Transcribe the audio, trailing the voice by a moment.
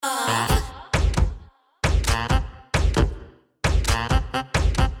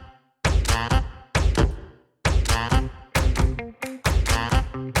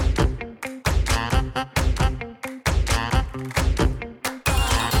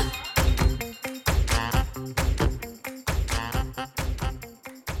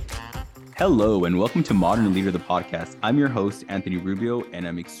Hello, and welcome to Modern Leader, the podcast. I'm your host, Anthony Rubio, and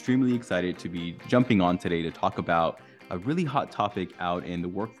I'm extremely excited to be jumping on today to talk about a really hot topic out in the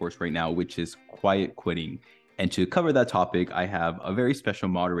workforce right now, which is quiet quitting. And to cover that topic, I have a very special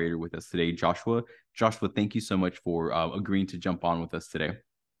moderator with us today, Joshua. Joshua, thank you so much for agreeing to jump on with us today.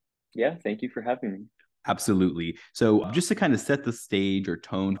 Yeah, thank you for having me. Absolutely. So just to kind of set the stage or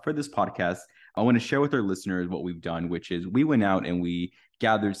tone for this podcast, I want to share with our listeners what we've done, which is we went out and we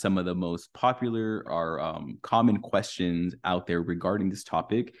gathered some of the most popular or common questions out there regarding this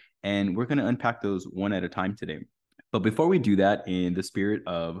topic. And we're going to unpack those one at a time today. But before we do that, in the spirit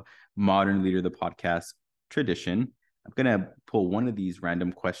of Modern Leader, the podcast tradition, I'm going to pull one of these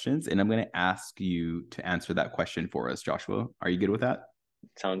random questions and I'm going to ask you to answer that question for us, Joshua. Are you good with that?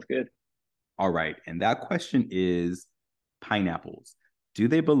 Sounds good. All right. And that question is pineapples. Do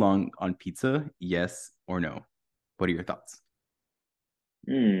they belong on pizza? Yes or no? What are your thoughts?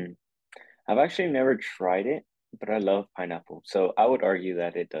 I've actually never tried it, but I love pineapple. So I would argue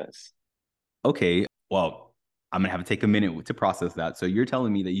that it does. Okay. Well, I'm going to have to take a minute to process that. So you're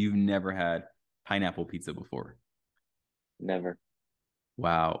telling me that you've never had pineapple pizza before? Never.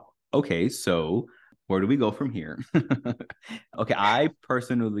 Wow. Okay. So where do we go from here? Okay. I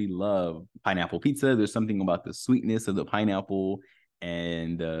personally love pineapple pizza. There's something about the sweetness of the pineapple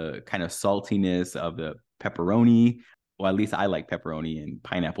and the kind of saltiness of the pepperoni. Well, at least I like pepperoni and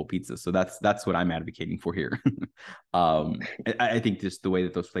pineapple pizza. So that's what I'm advocating for here. I think just the way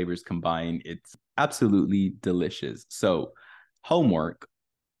that those flavors combine, it's absolutely delicious. So homework,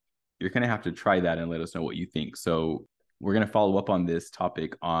 you're going to have to try that and let us know what you think. So we're going to follow up on this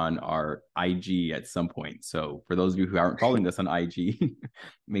topic on our IG at some point. So for those of you who aren't following us on IG,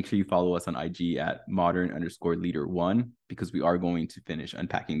 make sure you follow us on IG at modern_leader1, because we are going to finish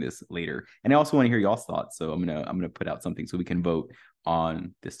unpacking this later. And I also want to hear y'all's thoughts. So I'm going to put out something so we can vote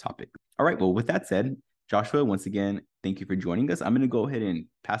on this topic. All right. Well, with that said, Joshua, once again, thank you for joining us. I'm going to go ahead and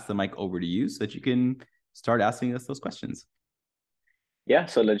pass the mic over to you so that you can start asking us those questions. Yeah,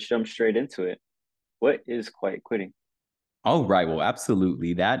 so let's jump straight into it. What is quiet quitting? All right. Well,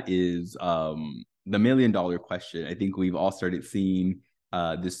 absolutely. That is the $1 million question. I think we've all started seeing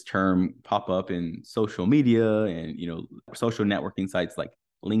this term pop up in social media and, social networking sites like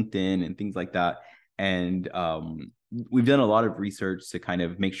LinkedIn and things like that. And we've done a lot of research to kind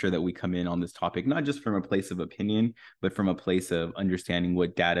of make sure that we come in on this topic, not just from a place of opinion, but from a place of understanding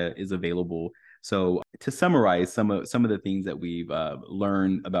what data is available. So to summarize some of the things that we've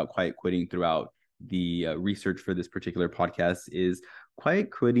learned about quiet quitting throughout the research for this particular podcast is quiet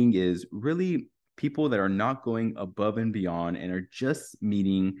quitting is really people that are not going above and beyond and are just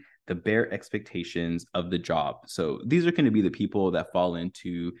meeting the bare expectations of the job. So these are going to be the people that fall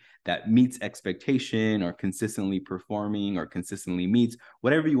into that meets expectation or consistently performing or consistently meets,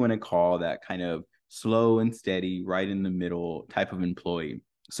 whatever you want to call that kind of slow and steady, right in the middle type of employee.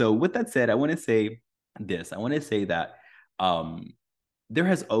 So with that said, I want to say this. I want to say that there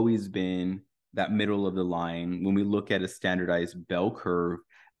has always been that middle of the line. When we look at a standardized bell curve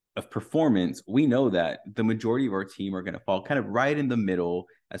of performance, we know that the majority of our team are going to fall kind of right in the middle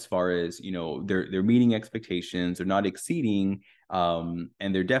as far as, they're meeting expectations, they're not exceeding, and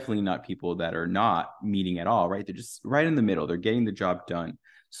they're definitely not people that are not meeting at all, right? They're just right in the middle. They're getting the job done.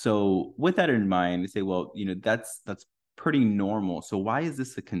 So with that in mind, they say, well, that's pretty normal. So why is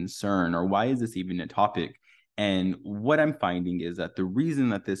this a concern, or why is this even a topic? And what I'm finding is that the reason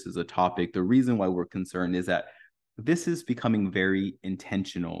that this is a topic, the reason why we're concerned is that this is becoming very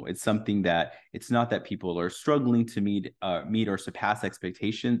intentional. It's something that it's not that people are struggling to meet or surpass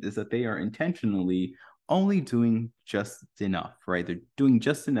expectations, is that they are intentionally only doing just enough, right? They're doing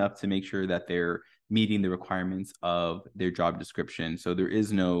just enough to make sure that they're meeting the requirements of their job description. So there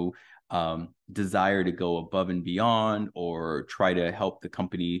is no desire to go above and beyond or try to help the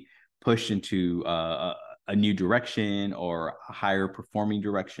company push into a new direction or a higher performing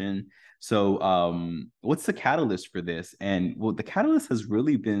direction. So what's the catalyst for this? And well, the catalyst has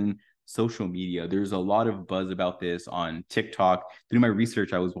really been social media. There's a lot of buzz about this on TikTok. Through my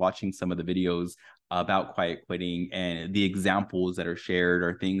research, I was watching some of the videos about quiet quitting, and the examples that are shared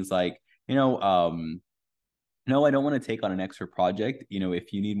are things like, no, I don't want to take on an extra project.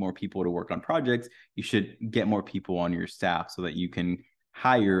 If you need more people to work on projects, you should get more people on your staff so that you can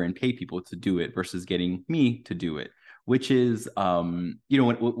hire and pay people to do it versus getting me to do it. Which is, when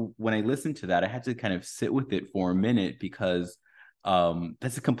I listened to that, I had to kind of sit with it for a minute, because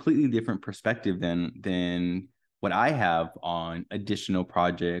that's a completely different perspective than what I have on additional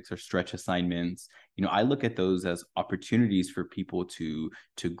projects or stretch assignments. I look at those as opportunities for people to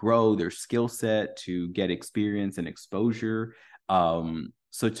grow their skill set, to get experience and exposure.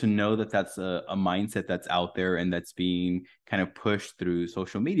 So to know that that's a mindset that's out there and that's being kind of pushed through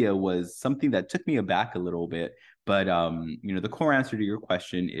social media was something that took me aback a little bit. But the core answer to your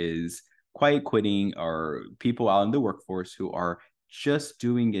question is quiet quitting are people out in the workforce who are just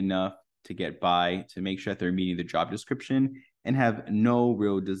doing enough to get by, to make sure that they're meeting the job description and have no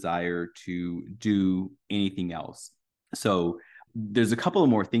real desire to do anything else. So there's a couple of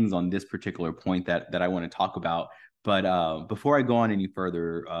more things on this particular point that I want to talk about. But before I go on any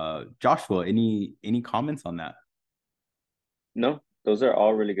further, Joshua, any comments on that? No, those are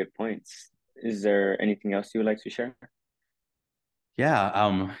all really good points. Is there anything else you would like to share? Yeah,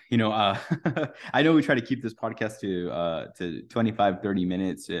 I know we try to keep this podcast to 25, 30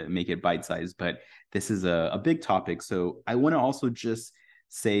 minutes to make it bite-sized, but this is a big topic. So I want to also just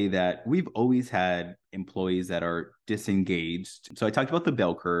say that we've always had employees that are disengaged. So I talked about the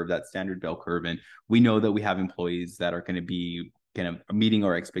bell curve, that standard bell curve, and we know that we have employees that are going to be kind of meeting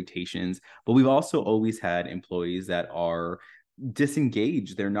our expectations, but we've also always had employees that are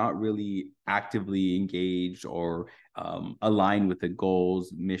disengaged. They're not really actively engaged or aligned with the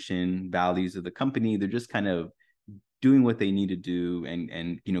goals, mission, values of the company. They're just kind of doing what they need to do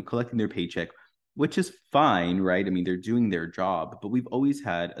and collecting their paycheck, which is fine, right? I mean, they're doing their job, but we've always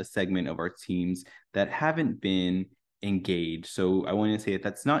had a segment of our teams that haven't been engaged. So I want to say that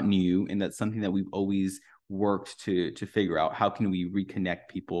that's not new, and that's something that we've always worked to figure out. How can we reconnect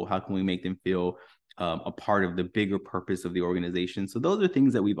people? How can we make them feel a part of the bigger purpose of the organization? So those are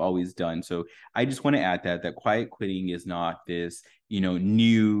things that we've always done. So I just want to add that quiet quitting is not this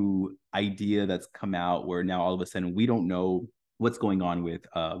new idea that's come out where now all of a sudden we don't know what's going on with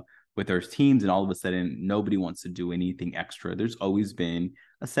our teams, and all of a sudden nobody wants to do anything extra. There's always been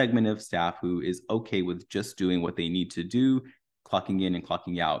a segment of staff who is okay with just doing what they need to do, clocking in and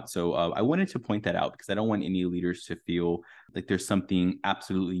clocking out. So I wanted to point that out because I don't want any leaders to feel like there's something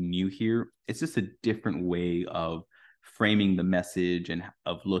absolutely new here. It's just a different way of framing the message and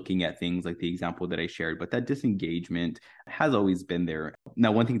of looking at things, like the example that I shared. But that disengagement has always been there.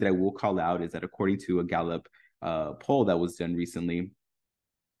 Now, one thing that I will call out is that according to a Gallup poll that was done recently,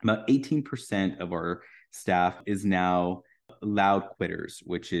 about 18% of our staff is now loud quitters,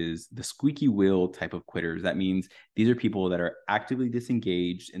 which is the squeaky wheel type of quitters. That means these are people that are actively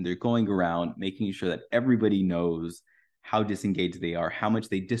disengaged and they're going around making sure that everybody knows how disengaged they are, how much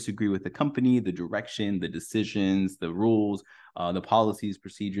they disagree with the company, the direction, the decisions, the rules, the policies,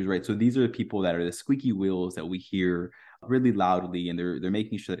 procedures, right? So these are the people that are the squeaky wheels that we hear really loudly, and they're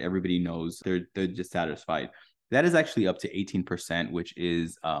making sure that everybody knows they're dissatisfied. That is actually up to 18%, which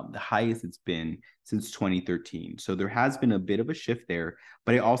is the highest it's been since 2013. So there has been a bit of a shift there,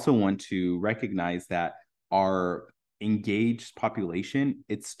 but I also want to recognize that our engaged population,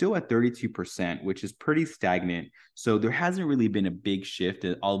 it's still at 32%, which is pretty stagnant. So there hasn't really been a big shift.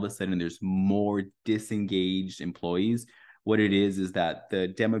 All of a sudden, there's more disengaged employees. What it is that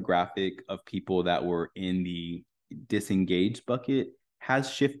the demographic of people that were in the disengaged bucket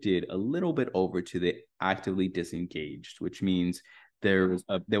has shifted a little bit over to the actively disengaged, which means there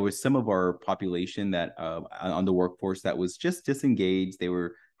was some of our population that on the workforce that was just disengaged. They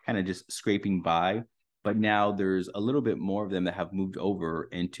were kind of just scraping by, but now there's a little bit more of them that have moved over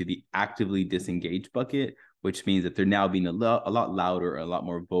into the actively disengaged bucket, which means that they're now being a lot louder, a lot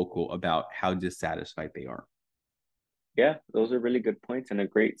more vocal about how dissatisfied they are. Yeah, those are really good points and a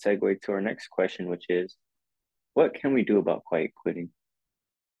great segue to our next question, which is, what can we do about quiet quitting?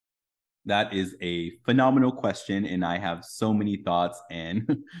 That is a phenomenal question, and I have so many thoughts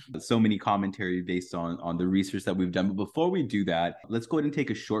and so many commentary based on the research that we've done. But before we do that, let's go ahead and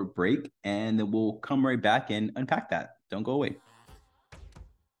take a short break, and then we'll come right back and unpack that. Don't go away.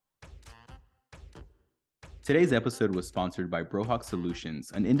 Today's episode was sponsored by Brohawk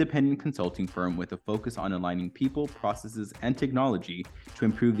Solutions, an independent consulting firm with a focus on aligning people, processes, and technology to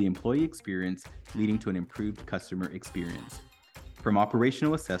improve the employee experience, leading to an improved customer experience. From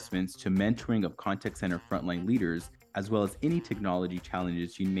operational assessments to mentoring of contact center frontline leaders, as well as any technology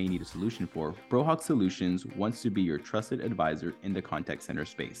challenges you may need a solution for, Brohawk Solutions wants to be your trusted advisor in the contact center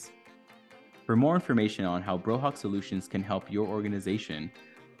space. For more information on how Brohawk Solutions can help your organization,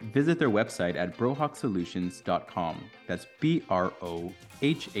 visit their website at brohawksolutions.com. That's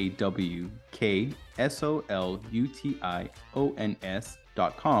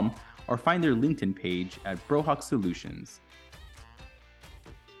BROHAWKSOLUTIONS.com, or find their LinkedIn page at Brohawk Solutions.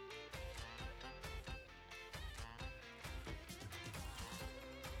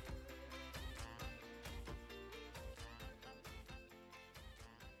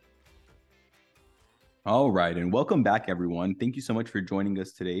 All right, and welcome back, everyone. Thank you so much for joining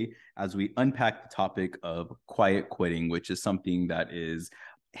us today as we unpack the topic of quiet quitting, which is something that is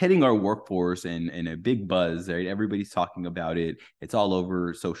hitting our workforce and a big buzz, right? Everybody's talking about it. It's all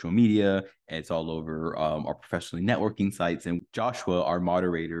over social media. It's all over our professional networking sites. And Joshua, our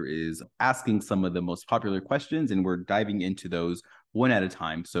moderator, is asking some of the most popular questions, and we're diving into those one at a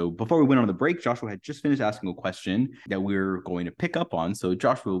time. So before we went on the break, Joshua had just finished asking a question that we're going to pick up on. So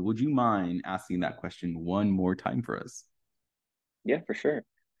Joshua, would you mind asking that question one more time for us? Yeah, for sure.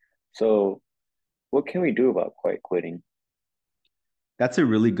 So, what can we do about quiet quitting? That's a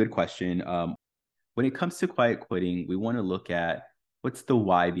really good question. When it comes to quiet quitting, we want to look at what's the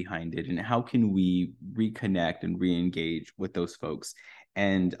why behind it and how can we reconnect and re-engage with those folks.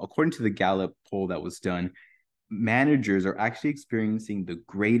 And according to the Gallup poll that was done, managers are actually experiencing the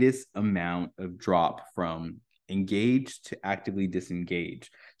greatest amount of drop from engaged to actively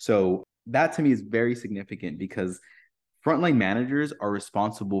disengaged. So that to me is very significant because frontline managers are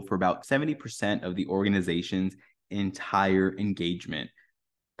responsible for about 70% of the organization's entire engagement.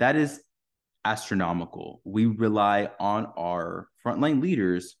 That is astronomical. We rely on our frontline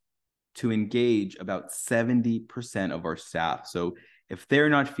leaders to engage about 70% of our staff. So if they're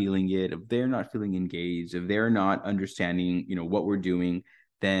not feeling it, if they're not feeling engaged, if they're not understanding, what we're doing,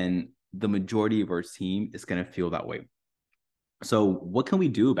 then the majority of our team is going to feel that way. So what can we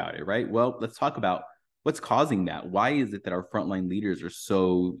do about it, right? Well, let's talk about what's causing that. Why is it that our frontline leaders are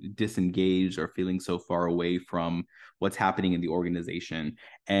so disengaged or feeling so far away from what's happening in the organization?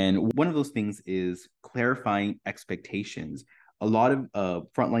 And one of those things is clarifying expectations. A lot of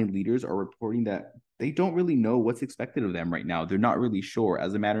frontline leaders are reporting that they don't really know what's expected of them right now. They're not really sure.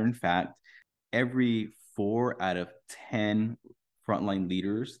 As a matter of fact, every 4 out of 10 frontline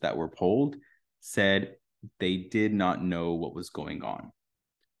leaders that were polled said they did not know what was going on.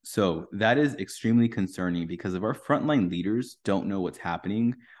 So that is extremely concerning because if our frontline leaders don't know what's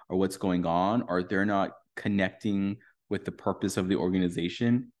happening or what's going on, or they're not connecting with the purpose of the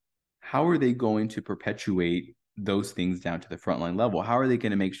organization, how are they going to perpetuate those things down to the frontline level? How are they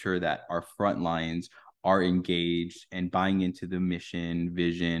going to make sure that our front lines are engaged and buying into the mission,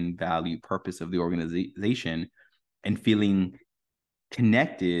 vision, value, purpose of the organization and feeling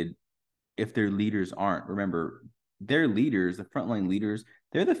connected if their leaders aren't? Remember, their leaders, the frontline leaders,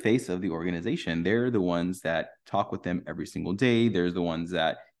 they're the face of the organization. They're the ones that talk with them every single day. They're the ones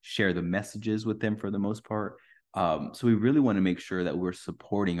that share the messages with them for the most part. So we really want to make sure that we're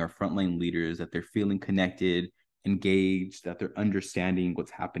supporting our frontline leaders, that they're feeling connected, engaged, that they're understanding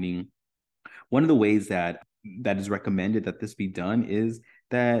what's happening. One of the ways that is recommended that this be done is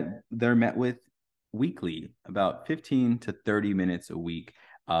that they're met with weekly, about 15 to 30 minutes a week,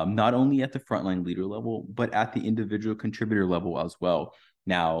 not only at the frontline leader level, but at the individual contributor level as well.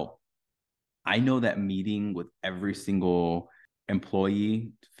 Now, I know that meeting with every single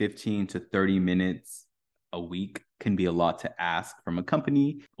employee 15 to 30 minutes a week can be a lot to ask from a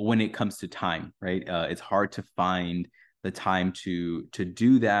company when it comes to time, right? It's hard to find the time to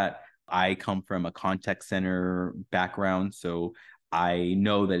do that. I come from a contact center background, so I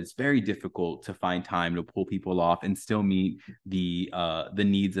know that it's very difficult to find time to pull people off and still meet the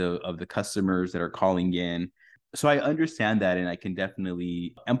needs of the customers that are calling in. So I understand that and I can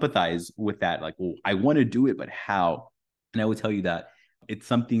definitely empathize with that. Like, well, I want to do it, but how? And I would tell you that it's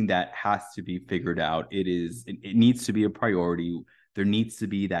something that has to be figured out. It needs to be a priority. There needs to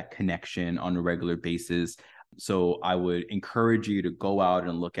be that connection on a regular basis. So I would encourage you to go out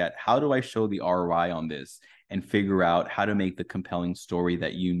and look at how do I show the ROI on this and figure out how to make the compelling story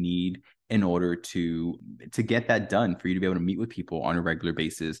that you need in order to get that done for you to be able to meet with people on a regular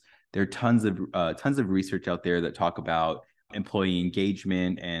basis. There are tons of research out there that talk about employee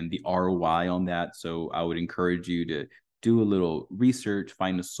engagement and the ROI on that. So I would encourage you to do a little research,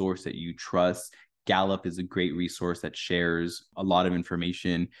 find a source that you trust. Gallup is a great resource that shares a lot of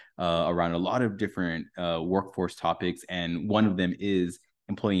information around a lot of different workforce topics. And one of them is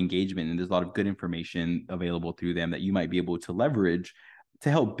employee engagement. And there's a lot of good information available through them that you might be able to leverage to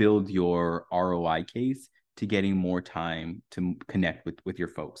help build your ROI case to getting more time to connect with your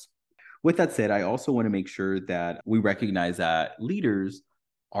folks. With that said, I also want to make sure that we recognize that leaders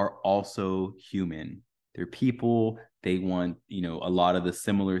are also human. They're people. They want, a lot of the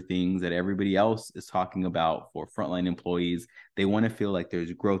similar things that everybody else is talking about for frontline employees. They want to feel like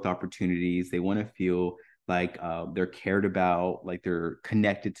there's growth opportunities. They want to feel like they're cared about, like they're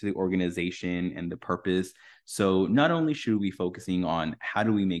connected to the organization and the purpose. So not only should we be focusing on how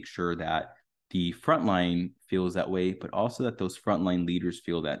do we make sure that the frontline feels that way, but also that those frontline leaders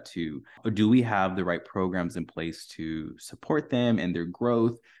feel that too. Or do we have the right programs in place to support them and their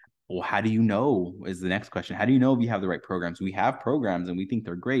growth? Well, how do you know is the next question. How do you know if you have the right programs? We have programs and we think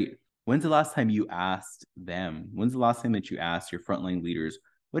they're great. When's the last time you asked them? When's the last time that you asked your frontline leaders,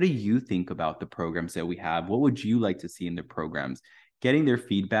 what do you think about the programs that we have? What would you like to see in the programs? Getting their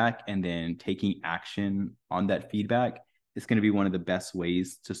feedback and then taking action on that feedback is going to be one of the best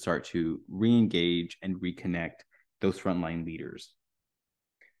ways to start to re-engage and reconnect those frontline leaders.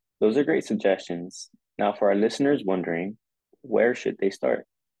 Those are great suggestions. Now, for our listeners wondering, where should they start?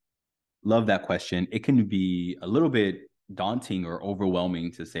 Love that question. It can be a little bit daunting or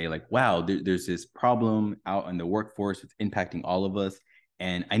overwhelming to say, like, wow, there's this problem out in the workforce. It's impacting all of us.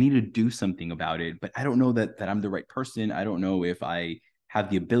 And I need to do something about it. But I don't know that I'm the right person. I don't know if I have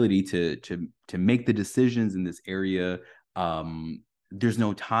the ability to make the decisions in this area. There's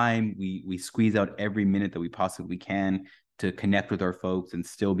no time. We squeeze out every minute that we possibly can to connect with our folks and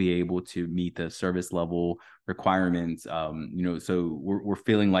still be able to meet the service level requirements. So we're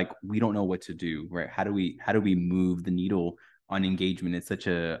feeling like we don't know what to do, right? How do we move the needle on engagement? It's such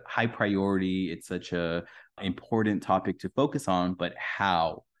a high priority. It's such a important topic to focus on, but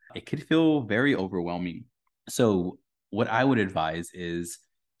how? It could feel very overwhelming. So what I would advise is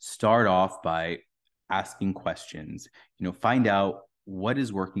start off by asking questions. Find out what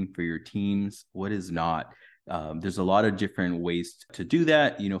is working for your teams, what is not. There's a lot of different ways to do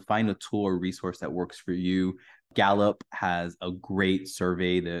that. Find a tool or resource that works for you. Gallup has a great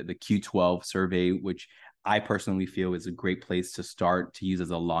survey, the Q12 survey, which I personally feel is a great place to start to use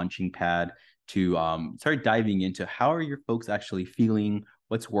as a launching pad to start diving into how are your folks actually feeling,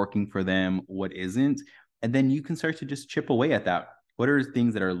 what's working for them, what isn't. And then you can start to just chip away at that. What are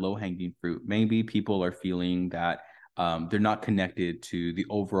things that are low hanging fruit? Maybe people are feeling that they're not connected to the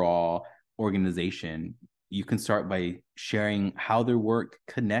overall organization. You can start by sharing how their work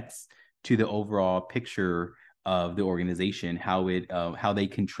connects to the overall picture of the organization, how they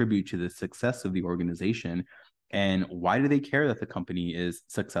contribute to the success of the organization, and why do they care that the company is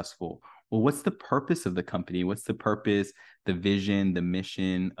successful? Well, what's the purpose of the company? What's the purpose, the vision, the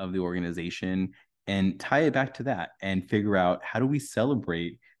mission of the organization? And tie it back to that and figure out how do we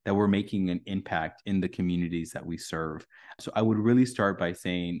celebrate that we're making an impact in the communities that we serve. So I would really start by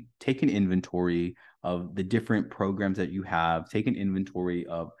saying, take an inventory of the different programs that you have, take an inventory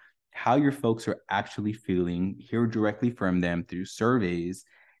of how your folks are actually feeling, hear directly from them through surveys,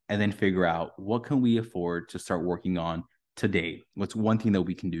 and then figure out what can we afford to start working on today? What's one thing that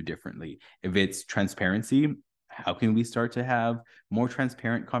we can do differently? If it's transparency, how can we start to have more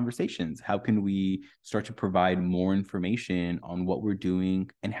transparent conversations? How can we start to provide more information on what we're doing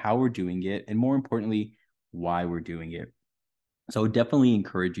and how we're doing it? And more importantly, why we're doing it. So I would definitely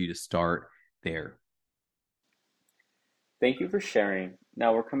encourage you to start there. Thank you for sharing.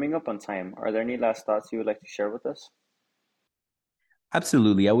 Now we're coming up on time. Are there any last thoughts you would like to share with us?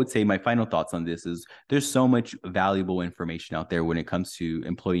 Absolutely. I would say my final thoughts on this is there's so much valuable information out there when it comes to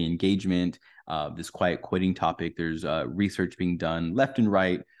employee engagement, this quiet quitting topic. There's research being done left and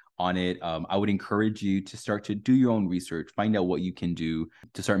right on it. I would encourage you to start to do your own research, find out what you can do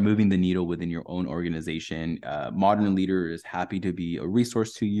to start moving the needle within your own organization. Modern Leader is happy to be a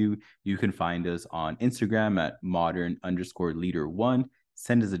resource to you. You can find us on Instagram at modern_leader1.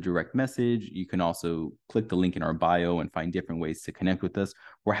 Send us a direct message. You can also click the link in our bio and find different ways to connect with us.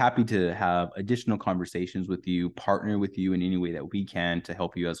 We're happy to have additional conversations with you, partner with you in any way that we can to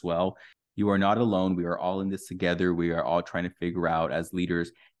help you as well. You are not alone. We are all in this together. We are all trying to figure out as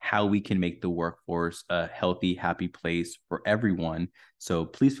leaders how we can make the workforce a healthy, happy place for everyone. So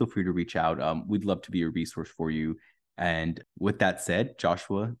please feel free to reach out. We'd love to be a resource for you. And with that said,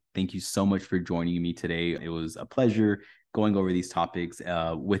 Joshua, thank you so much for joining me today. It was a pleasure going over these topics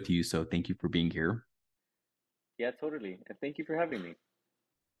with you. So thank you for being here. Yeah, totally. And thank you for having me.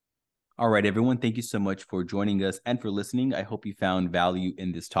 All right, everyone. Thank you so much for joining us and for listening. I hope you found value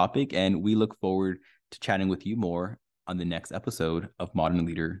in this topic, and we look forward to chatting with you more on the next episode of Modern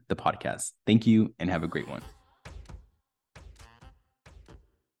Leader, the podcast. Thank you and have a great one.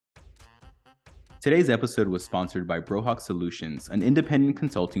 Today's episode was sponsored by Brohawk Solutions, an independent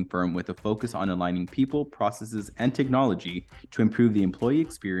consulting firm with a focus on aligning people, processes, and technology to improve the employee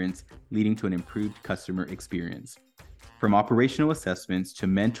experience, leading to an improved customer experience. From operational assessments to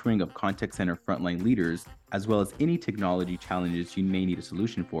mentoring of contact center frontline leaders, as well as any technology challenges you may need a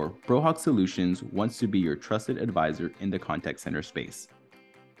solution for, Brohawk Solutions wants to be your trusted advisor in the contact center space.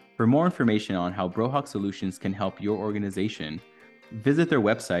 For more information on how Brohawk Solutions can help your organization, visit their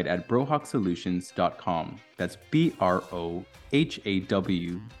website at brohawksolutions.com. That's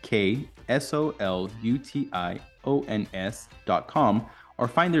BROHAWKSOLUTIONS.com, or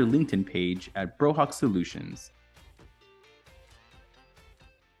find their LinkedIn page at Brohawk Solutions.